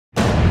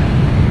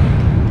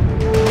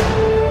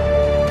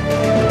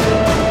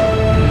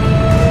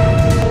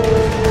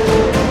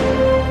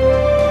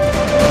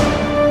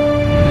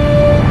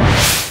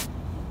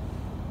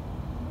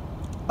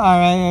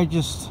Alright, I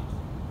just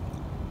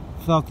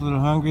felt a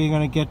little hungry.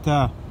 Gonna get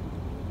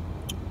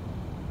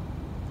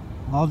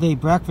all-day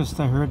breakfast.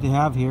 I heard they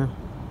have here.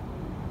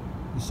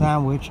 The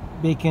sandwich,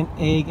 bacon,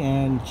 egg,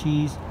 and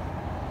cheese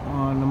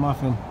on the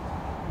muffin.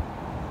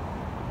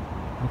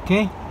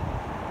 Okay?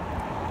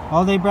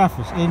 All-day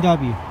breakfast,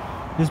 A&W.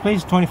 This place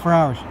is 24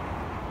 hours.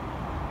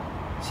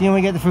 See you when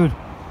we get the food.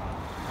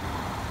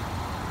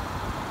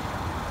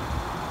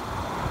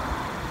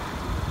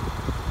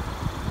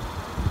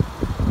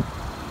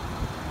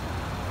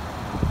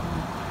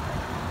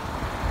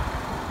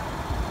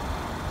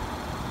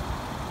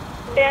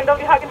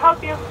 A&W, how can I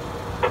help you?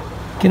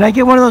 Can I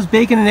get one of those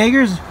bacon and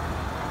eggers?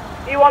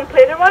 You want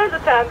plated one or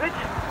the sandwich?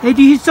 Hey,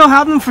 do you still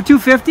have them for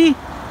 $2.50?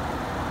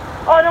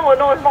 Oh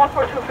no, it's not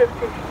for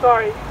 $2.50.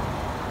 Sorry.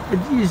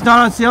 It's not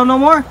on sale no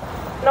more?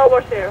 No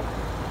more sale.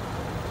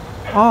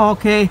 Oh,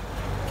 okay.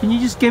 Can you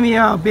just give me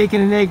a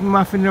bacon and egg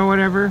muffin or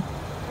whatever?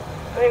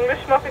 An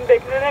English muffin,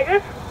 bacon and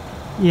egg?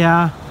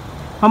 Yeah.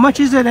 How much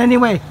is it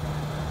anyway?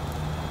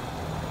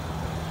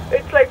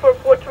 It's like for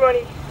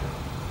 $4.20.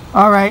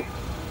 Alright.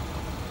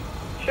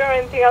 Sure,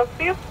 anything else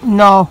for you?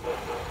 No.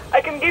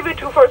 I can give you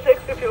 2 for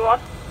 $6 if you want.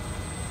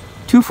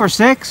 2 for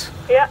 $6?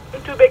 Yeah,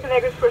 2 bacon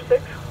eggers for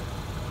 $6.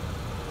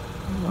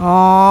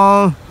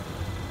 Oh.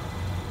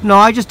 No,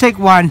 I just take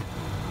one.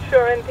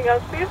 Sure, anything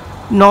else for you?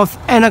 No,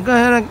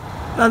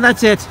 no,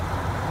 that's it.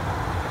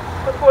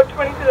 For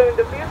 $4.20 to the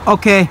window for you?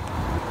 Okay.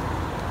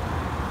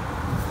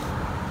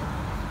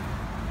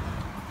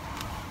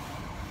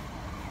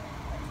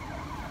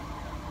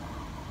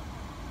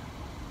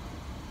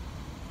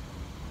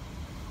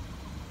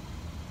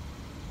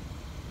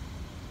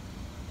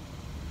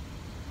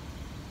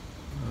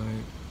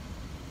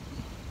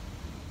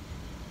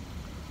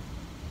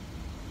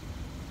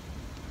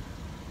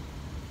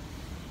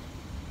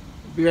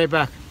 Be right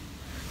back.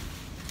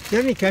 Do you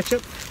have any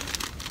ketchup?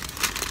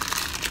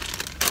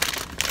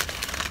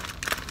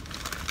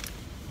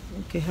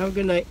 Okay, have a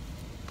good night.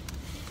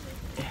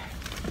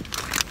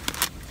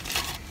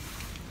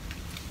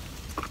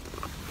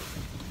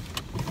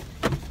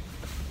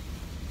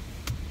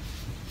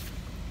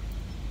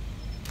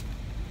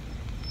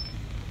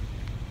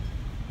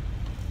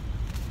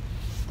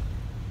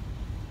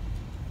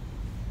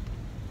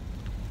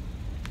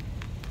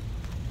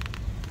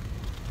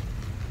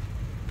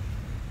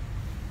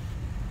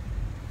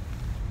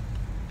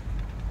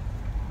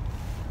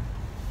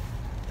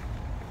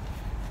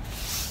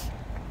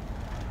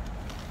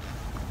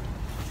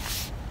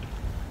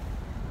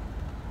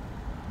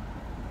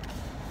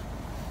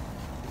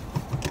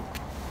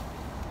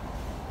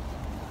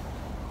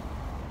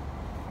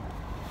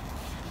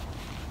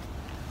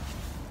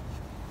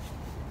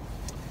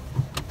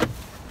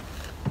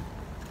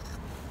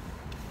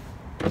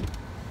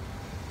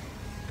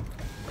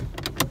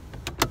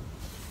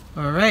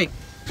 Alright,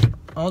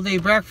 all-day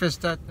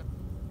breakfast.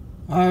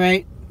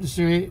 Alright, this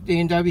is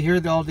A&W here,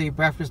 the all-day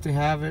breakfast. They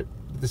have it.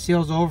 The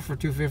sale's over for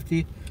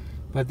 $2.50,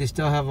 but they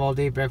still have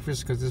all-day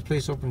breakfast because this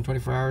place open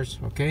 24 hours,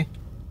 okay?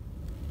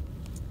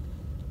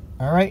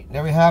 Alright,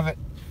 there we have it.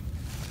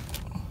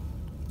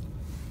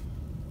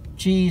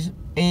 Cheese,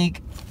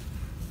 egg,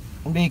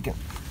 and bacon.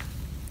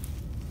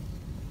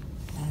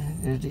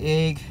 There's the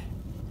egg,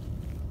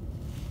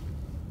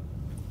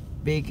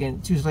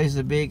 bacon, 2 slices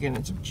of bacon,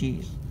 and some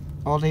cheese.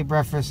 All day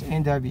breakfast,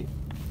 A&W,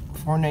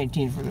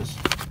 $4.19 for this.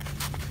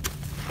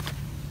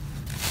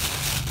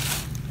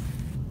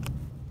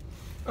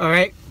 All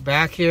right,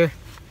 back here.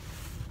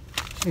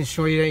 Just gonna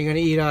show you that you're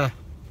gonna eat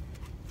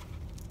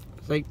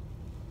it's like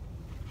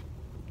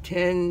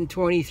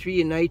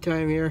 10:23 at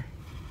nighttime here.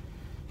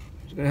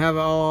 Just gonna have a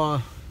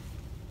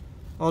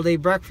all day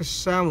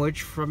breakfast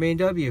sandwich from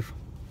A&W.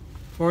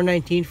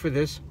 $4.19 for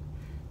this.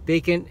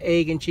 Bacon,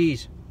 egg, and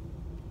cheese.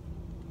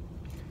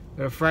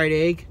 Got a fried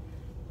egg,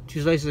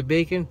 2 slices of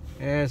bacon,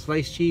 and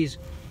sliced cheese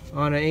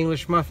on an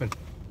English muffin.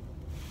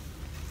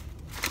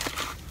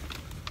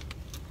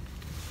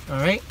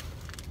 Alright.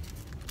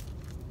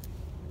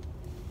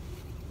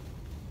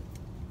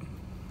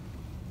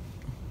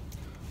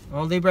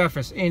 All day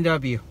breakfast,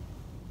 A&W.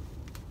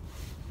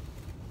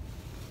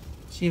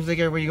 Seems like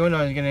everybody going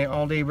on is getting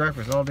all day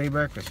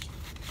breakfast,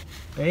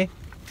 Okay?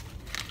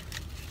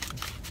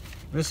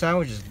 This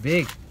sandwich is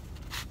big.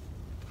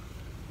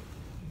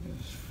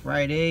 There's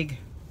fried egg.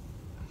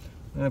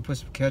 I'm gonna put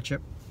some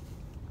ketchup.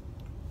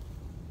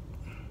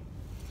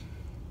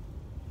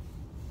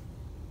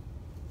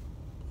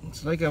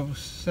 It's like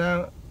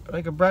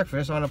a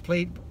breakfast on a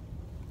plate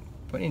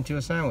put into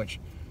a sandwich.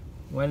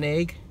 1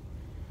 egg,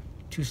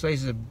 2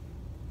 slices of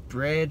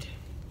bread,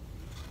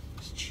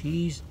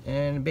 cheese,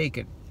 and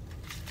bacon.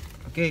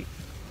 Okay.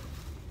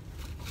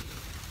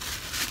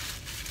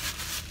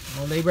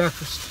 All day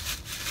breakfast.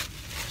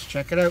 Let's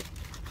check it out.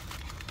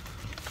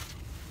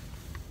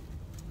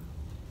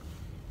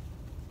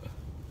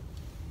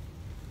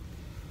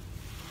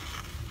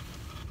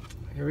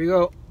 Here we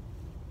go.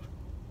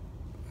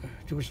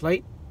 Too much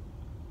light.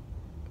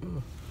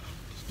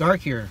 It's dark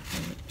here.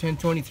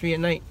 10:23 at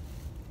night.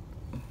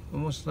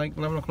 Almost like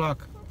 11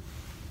 o'clock.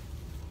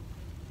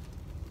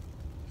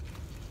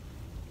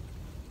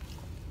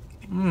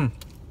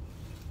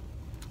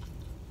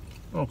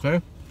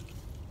 Okay.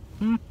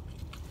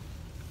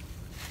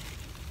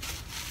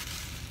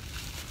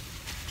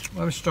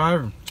 I'm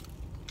starving.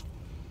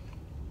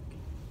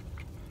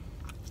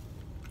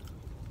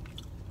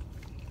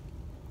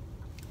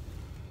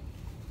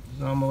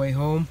 On my way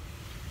home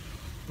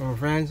from my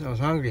friends, I was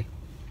hungry,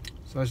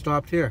 so I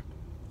stopped here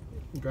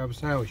and grabbed a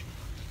sandwich.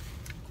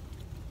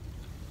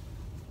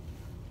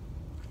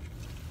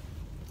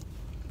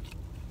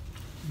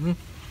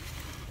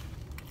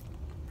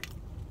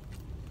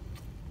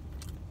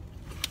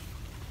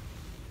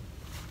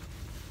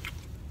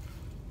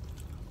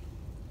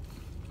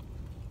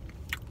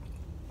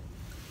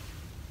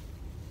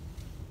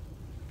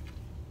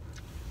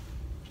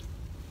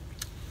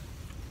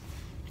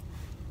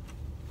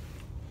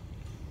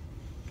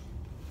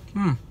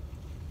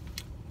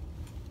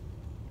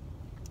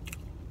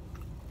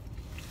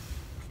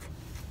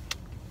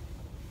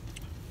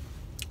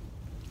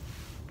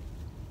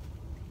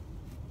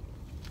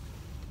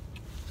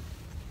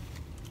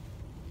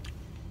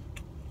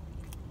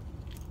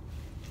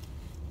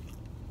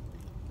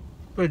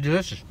 Pretty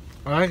delicious.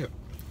 I like it.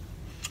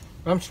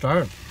 I'm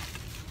starving.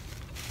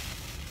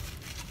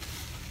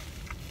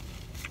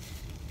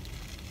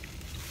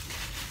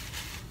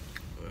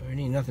 I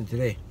need nothing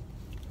today.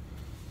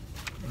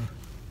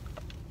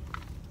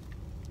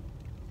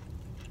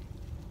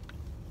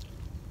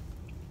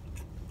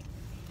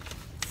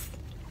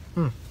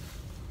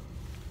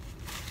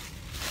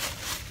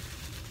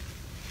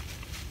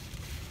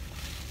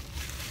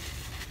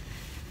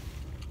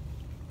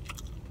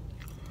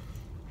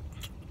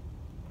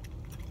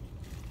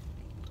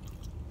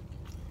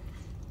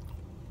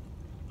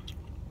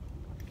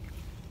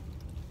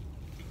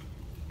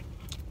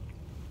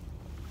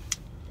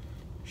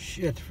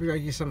 Shit, I forgot to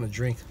get something to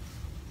drink.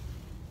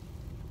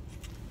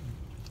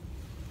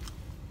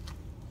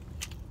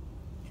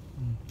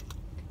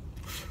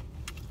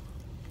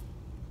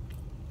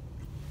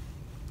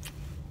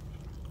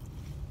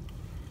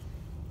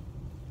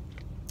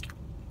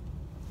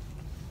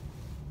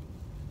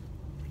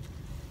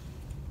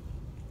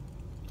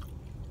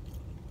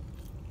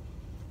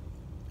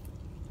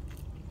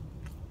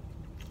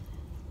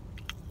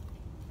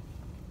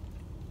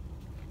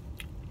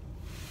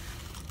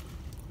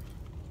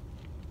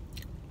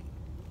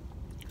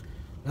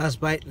 Last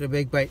bite, the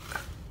big bite.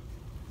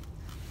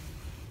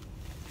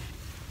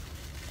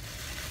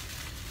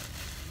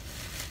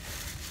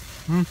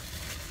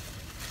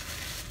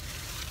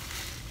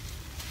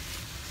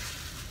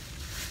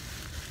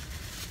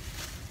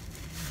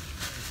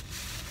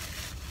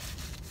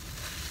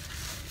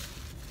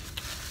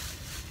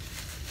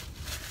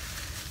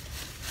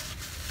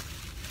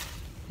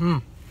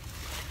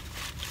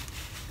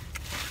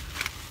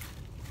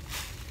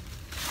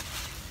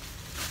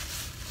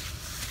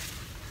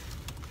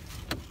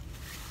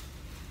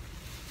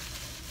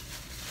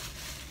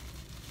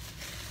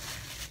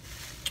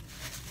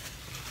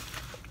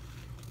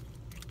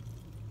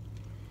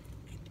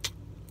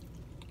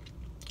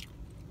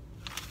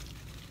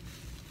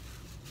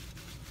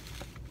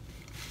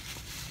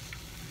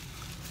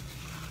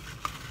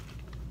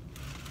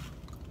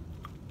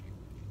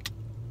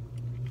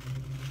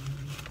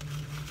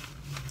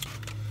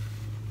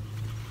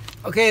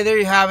 Okay, there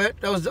you have it.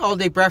 That was the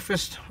all-day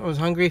breakfast. I was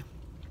hungry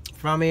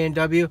from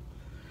A&W.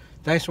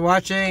 Thanks for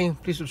watching.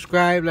 Please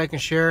subscribe, like,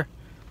 and share.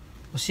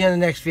 We'll see you in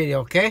the next video,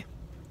 okay?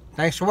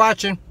 Thanks for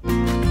watching.